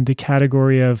 in the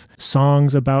category of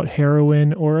songs about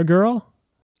heroin or a girl.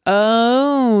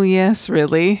 Oh, yes,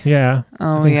 really? Yeah.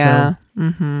 Oh, I think yeah. so.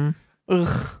 Mm-hmm.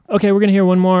 Ugh. Okay, we're going to hear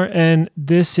one more, and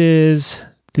this is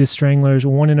the Stranglers'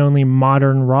 one and only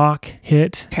modern rock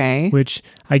hit, Okay. which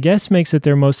I guess makes it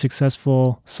their most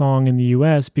successful song in the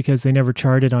US because they never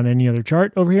charted on any other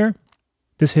chart over here.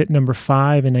 This hit number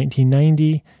 5 in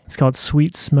 1990. It's called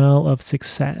Sweet Smell of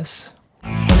Success.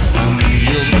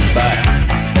 You'll be back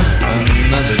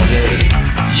another day.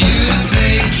 You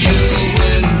think you'll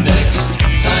win next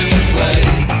time you play.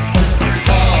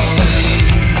 Falling.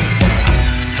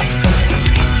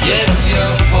 Yes,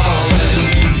 you're falling.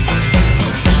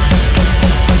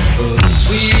 For the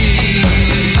sweet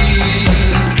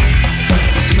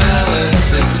smell of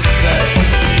success.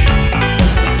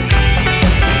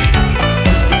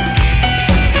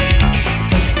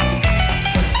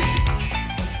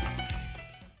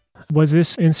 Was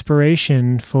this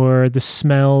inspiration for the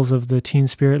smells of the Teen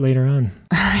Spirit later on?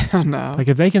 I don't know. Like,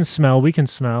 if they can smell, we can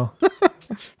smell.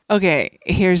 Okay,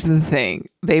 here's the thing.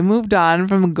 They moved on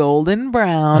from Golden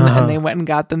Brown and they went and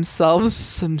got themselves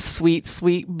some sweet,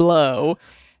 sweet blow.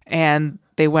 And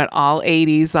they went all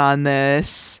 80s on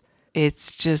this.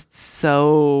 It's just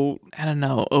so, I don't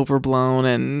know, overblown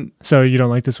and So you don't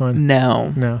like this one?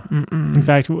 no. No. In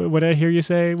fact, what did I hear you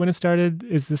say when it started?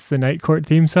 Is this the Night Court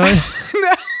theme song?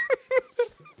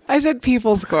 I said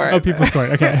People's Court. Oh, People's Court.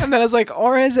 Okay. And then I was like,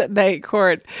 or is it Night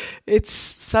Court? It's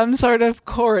some sort of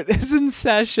court is in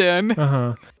session.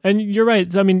 And you're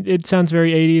right. I mean, it sounds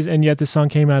very 80s, and yet the song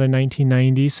came out in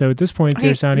 1990. So at this point,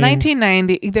 they're sounding...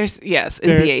 1990, is the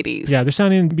 80s. Yeah, they're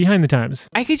sounding behind the times.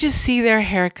 I could just see their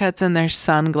haircuts and their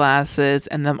sunglasses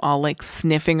and them all like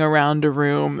sniffing around a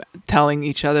room telling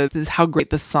each other this is how great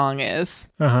the song is.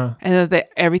 Uh-huh. And that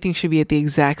everything should be at the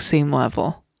exact same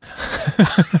level.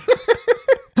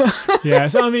 Yeah,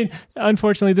 so I mean,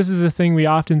 unfortunately, this is a thing we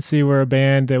often see where a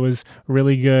band that was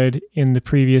really good in the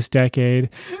previous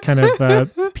decade kind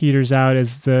of peters out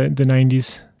as the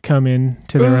 90s come in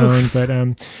to their own.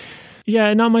 But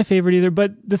yeah, not my favorite either.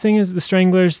 But the thing is, the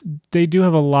Stranglers, they do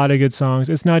have a lot of good songs.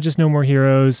 It's not just No More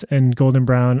Heroes and Golden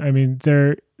Brown. I mean,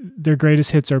 their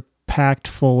greatest hits are packed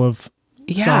full of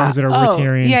songs that are worth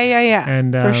hearing. Yeah.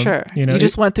 And, for sure. You know, you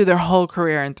just went through their whole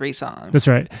career in 3 songs. That's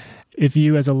right. If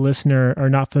you as a listener are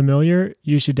not familiar,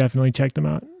 you should definitely check them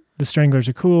out. The Stranglers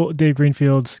are cool. Dave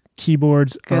Greenfield's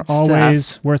keyboards Good are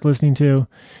always worth listening to.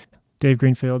 Dave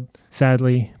Greenfield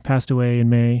sadly passed away in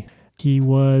May. He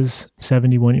was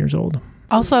 71 years old.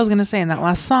 Also, I was going to say in that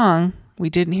last song, we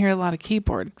didn't hear a lot of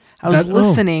keyboard. I was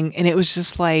listening and it was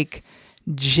just like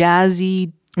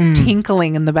jazzy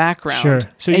tinkling in the background. Sure.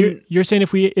 So you're saying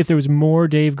if there was more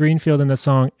Dave Greenfield in the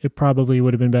song, it probably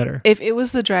would have been better. If it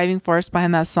was the driving force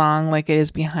behind that song, like it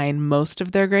is behind most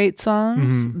of their great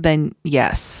songs, then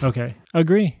yes. Okay.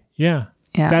 Agree. Yeah.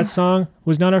 Yeah. That song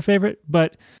was not our favorite,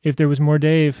 but if there was more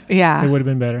Dave, Yeah. it would have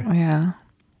been better. Yeah.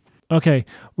 Okay.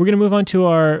 We're going to move on to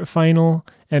our final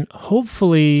and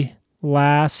hopefully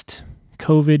last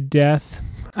COVID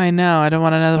death I know. I don't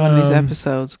want another one of these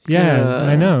episodes. Yeah, Ugh.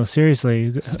 I know. Seriously.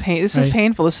 This is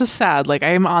painful. This is sad. Like, I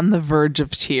am on the verge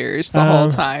of tears the whole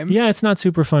time. Yeah, it's not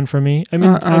super fun for me. I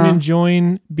mean, I'm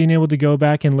enjoying being able to go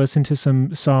back and listen to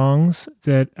some songs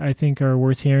that I think are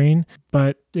worth hearing,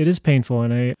 but it is painful,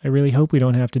 and I really hope we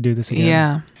don't have to do this again.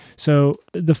 Yeah. So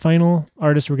the final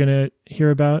artist we're going to hear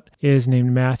about is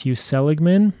named Matthew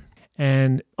Seligman.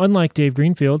 And unlike Dave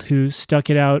Greenfield, who stuck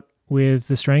it out with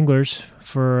the Stranglers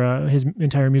for his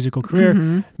entire musical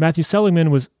career, Matthew Seligman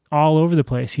was all over the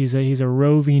place. He's a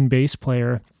roving bass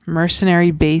player.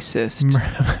 Mercenary bassist.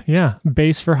 Yeah,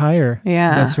 bass for hire.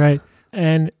 Yeah. That's right.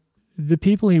 And the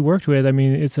people he worked with, I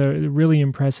mean, it's a really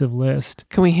impressive list.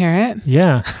 Can we hear it?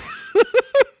 Yeah.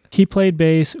 He played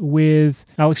bass with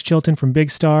Alex Chilton from Big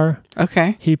Star.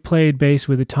 Okay. He played bass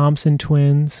with the Thompson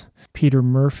Twins, Peter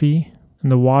Murphy,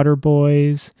 and the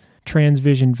Waterboys,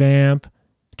 Transvision Vamp,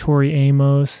 Tori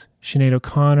Amos, Sinead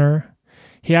O'Connor.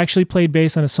 He actually played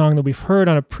bass on a song that we've heard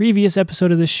on a previous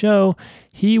episode of the show.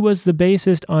 He was the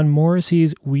bassist on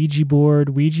Morrissey's Ouija Board.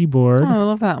 Oh, I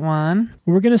love that one.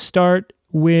 We're going to start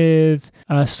with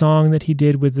a song that he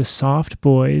did with the Soft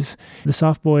Boys. The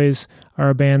Soft Boys are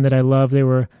a band that I love. They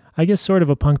were, I guess, sort of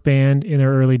a punk band in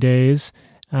their early days.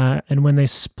 And when they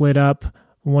split up,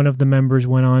 one of the members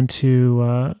went on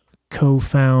to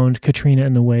co-found Katrina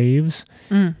and the Waves.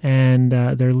 And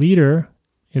their leader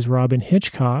is Robin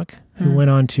Hitchcock, who went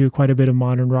on to quite a bit of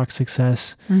modern rock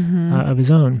success of his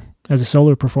own as a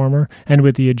solo performer and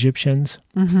with the Egyptians.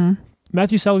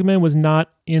 Matthew Seligman was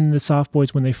not in the Soft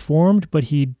Boys when they formed, but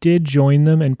he did join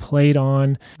them and played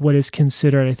on what is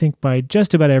considered, I think, by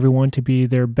just about everyone to be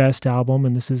their best album,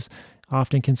 and this is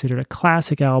often considered a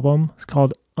classic album. It's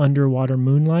called Underwater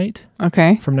Moonlight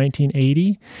Okay. from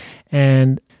 1980.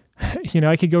 And, you know,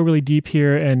 I could go really deep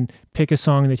here and pick a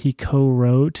song that he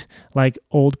co-wrote, like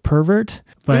Old Pervert,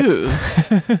 but Ooh.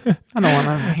 I don't want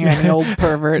to hear any Old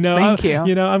Pervert. no, Thank you.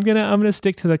 You know, I'm gonna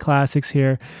stick to the classics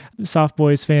here. Soft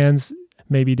Boys fans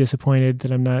may be disappointed that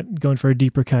I'm not going for a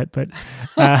deeper cut, but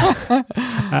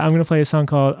I'm gonna play a song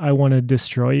called "I Want to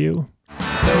Destroy You."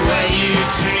 The way you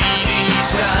treat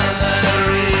each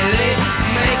other really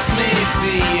makes me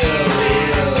feel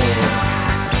real.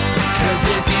 'Cause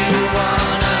if you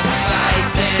wanna fight,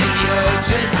 then you're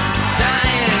just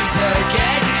dying to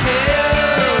get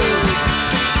killed.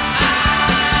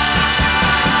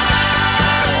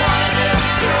 I wanna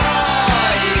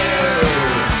destroy you.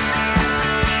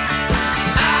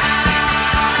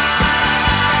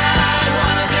 I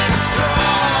wanna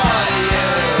destroy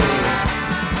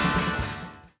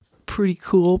you. Pretty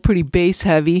cool, pretty bass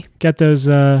heavy. Got those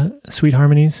sweet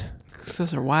harmonies.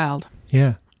 Those are wild.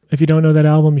 Yeah. If you don't know that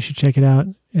album, you should check it out.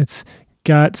 It's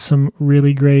got some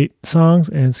really great songs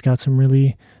and it's got some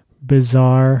really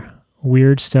bizarre,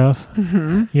 weird stuff.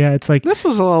 Yeah, it's like, This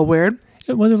was a little weird.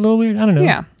 it was a little weird. I don't know.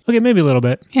 Yeah. Okay, maybe a little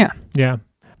bit. Yeah. Yeah.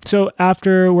 So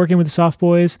after working with the Soft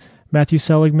Boys, Matthew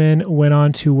Seligman went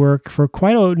on to work for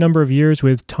quite a number of years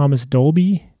with Thomas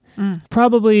Dolby.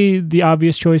 Probably the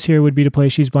obvious choice here would be to play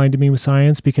She's Blind to Me with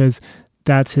Science because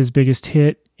that's his biggest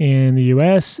hit in the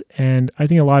US. And I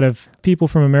think a lot of people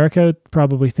from America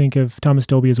probably think of Thomas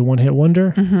Dolby as a one-hit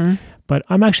wonder. But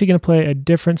I'm actually going to play a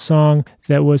different song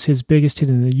that was his biggest hit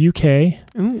in the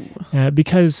UK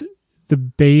because the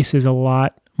bass is a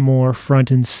lot more front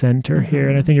and center here.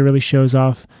 And I think it really shows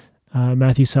off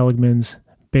Matthew Seligman's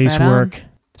bass Right on. work.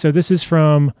 So this is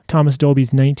from Thomas Dolby's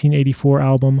 1984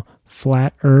 album,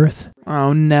 Flat Earth.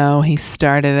 Oh no, he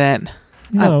started it.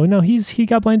 No, he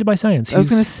got blinded by science. I was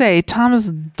going to say, Thomas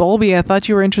Dolby, I thought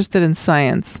you were interested in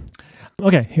science.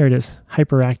 Okay, here it is.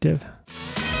 Hyperactive.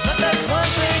 But there's one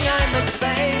thing I'm the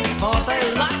same before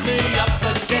they lock me up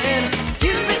again.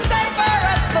 You'd be safer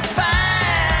at the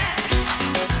back.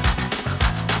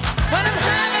 When I'm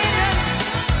having a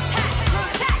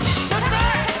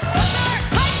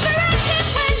Hyperactive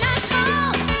when I'm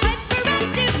small,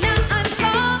 hyperactive now I'm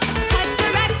tall,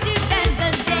 hyperactive as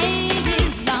the day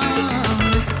is long.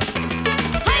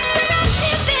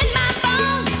 Hyperactive in my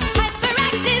bones,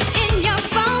 hyperactive in your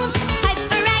phones,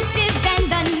 hyperactive and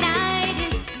the night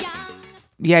is young.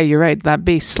 Yeah, you're right. That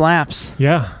bass slaps.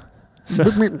 Yeah. So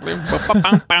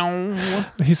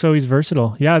he's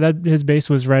versatile. Yeah, that his bass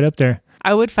was right up there.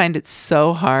 I would find it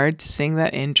so hard to sing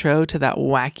that intro to that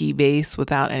wacky bass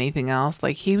without anything else.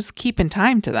 Like, he was keeping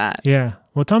time to that. Yeah.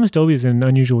 Well, Thomas Dolby is an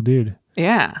unusual dude.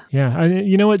 Yeah. Yeah.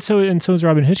 You know what? So is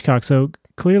Robin Hitchcock. So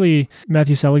clearly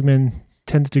Matthew Seligman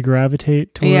tends to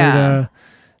gravitate toward Yeah.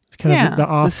 kind of the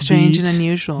off the strange and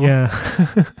unusual. Yeah.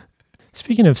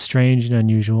 Speaking of strange and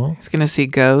unusual, He's going to see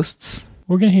ghosts.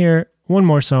 we're going to hear one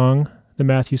more song that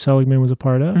Matthew Seligman was a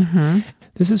part of.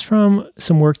 This This is from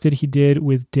some work that he did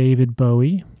with David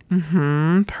Bowie.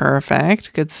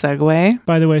 Perfect. Good segue.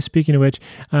 By the way, speaking of which,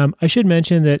 I should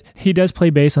mention that he does play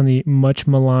bass on the much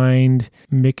maligned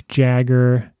Mick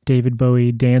Jagger, David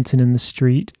Bowie Dancing in the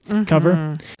Street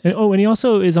cover. And he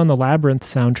also is on the Labyrinth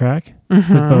soundtrack with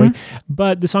Bowie.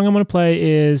 But the song I'm going to play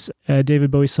is a David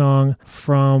Bowie song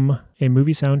from a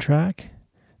movie soundtrack.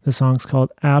 The song's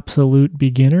called Absolute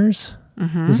Beginners.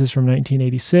 This is from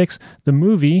 1986. The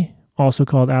movie, also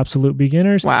called Absolute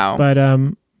Beginners. Wow. But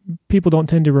people don't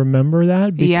tend to remember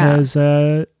that because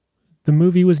the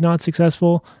movie was not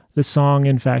successful. The song,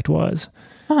 in fact, was.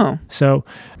 Oh. So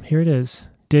here it is.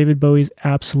 David Bowie's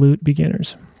Absolute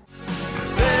Beginners.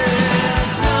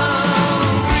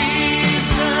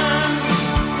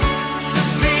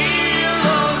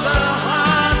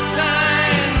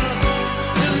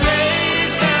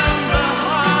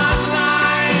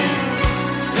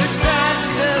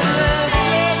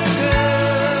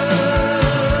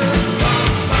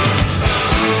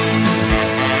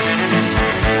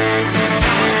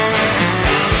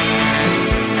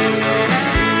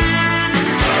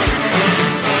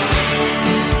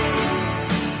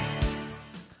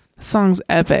 Song's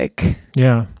epic.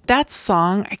 Yeah. That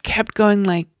song, I kept going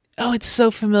like, oh, it's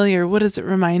so familiar. What does it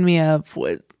remind me of?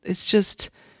 What? It's just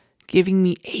giving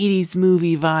me 80s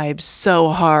movie vibes so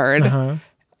hard.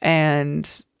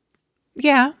 And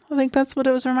yeah, I think that's what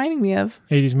it was reminding me of.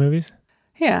 80s movies?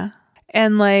 Yeah.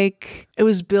 And like it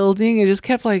was building. It just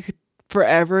kept like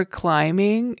forever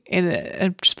climbing. And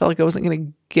it just felt like I wasn't going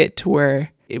to get to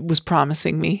where it was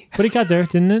promising me. But it got there,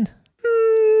 didn't it?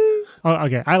 Oh,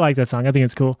 okay. I like that song. I think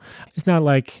it's cool. It's not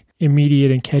like immediate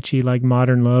and catchy like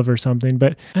Modern Love or something,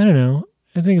 but I don't know.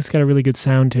 I think it's got a really good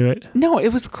sound to it. No, it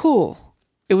was cool.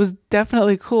 It was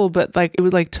definitely cool, but like it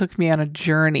would like took me on a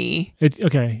journey.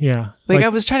 Okay, yeah. Like I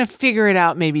was trying to figure it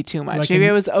out maybe too much. Maybe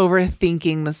I was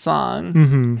overthinking the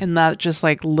song and not just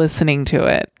like listening to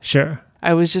it. Sure.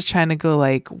 I was just trying to go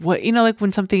like, what, you know, like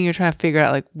when something you're trying to figure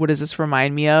out, like, what does this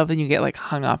remind me of? And you get like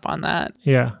hung up on that.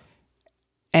 Yeah.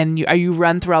 And you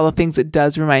run through all the things it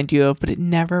does remind you of, but it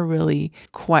never really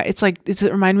quite. It's like, does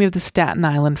it remind me of the Staten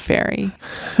Island ferry?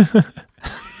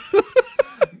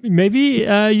 Maybe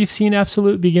you've seen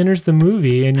Absolute Beginners, the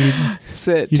movie, and you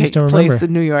just don't remember. Place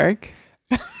in New York?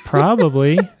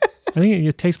 Probably. I think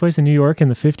it takes place in New York in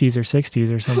the 50s or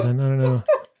 60s or something. I don't know.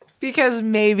 Because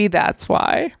maybe that's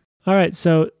why. All right,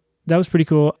 so that was pretty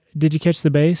cool. Did you catch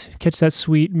the bass? Catch that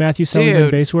sweet Matthew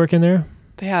Sullivan bass work in there?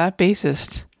 Yeah, that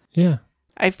bassist. Yeah.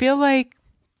 I feel like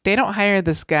they don't hire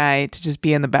this guy to just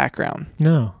be in the background.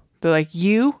 No. They're like,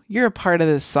 you're a part of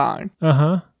this song.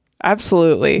 Uh-huh.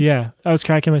 Absolutely. Yeah. I was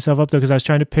cracking myself up, though, because I was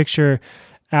trying to picture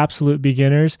Absolute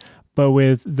Beginners, but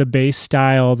with the bass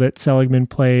style that Seligman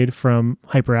played from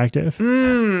Hyperactive.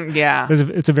 Yeah.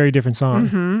 It's a very different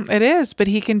song. It is, but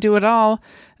he can do it all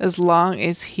as long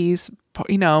as he's,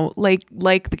 you know, like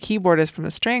the keyboardist from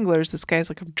the Stranglers, this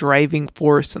guy's like a driving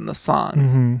force in the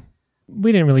song.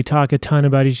 We didn't really talk a ton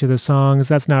about each of the songs.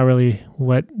 That's not really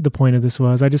what the point of this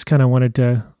was. I just kind of wanted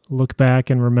to look back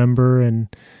and remember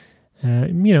and,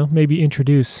 maybe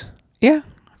introduce. Yeah.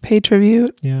 Pay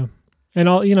tribute. Yeah. And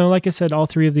all, like I said, all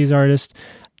three of these artists,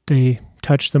 they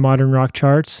touched the modern rock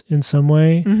charts in some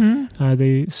way.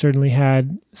 They certainly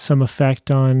had some effect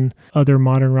on other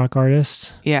modern rock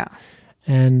artists. Yeah.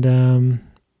 And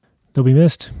they'll be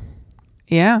missed.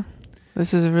 Yeah.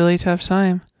 This is a really tough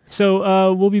time.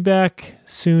 So we'll be back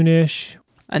soonish.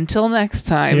 Until next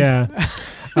time. Yeah.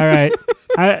 All right.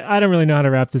 I don't really know how to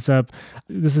wrap this up.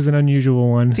 This is an unusual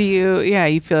one. Do you? Yeah,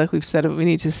 you feel like we've said what we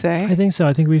need to say? I think so.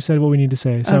 I think we've said what we need to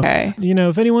say. So, okay.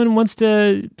 If anyone wants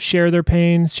to share their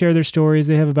pain, share their stories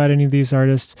they have about any of these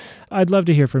artists, I'd love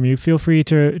to hear from you. Feel free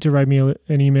to write me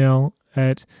an email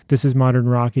at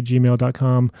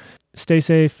thisismodernrock@gmail.com. Stay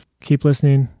safe. Keep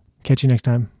listening. Catch you next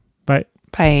time. Bye.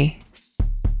 Bye.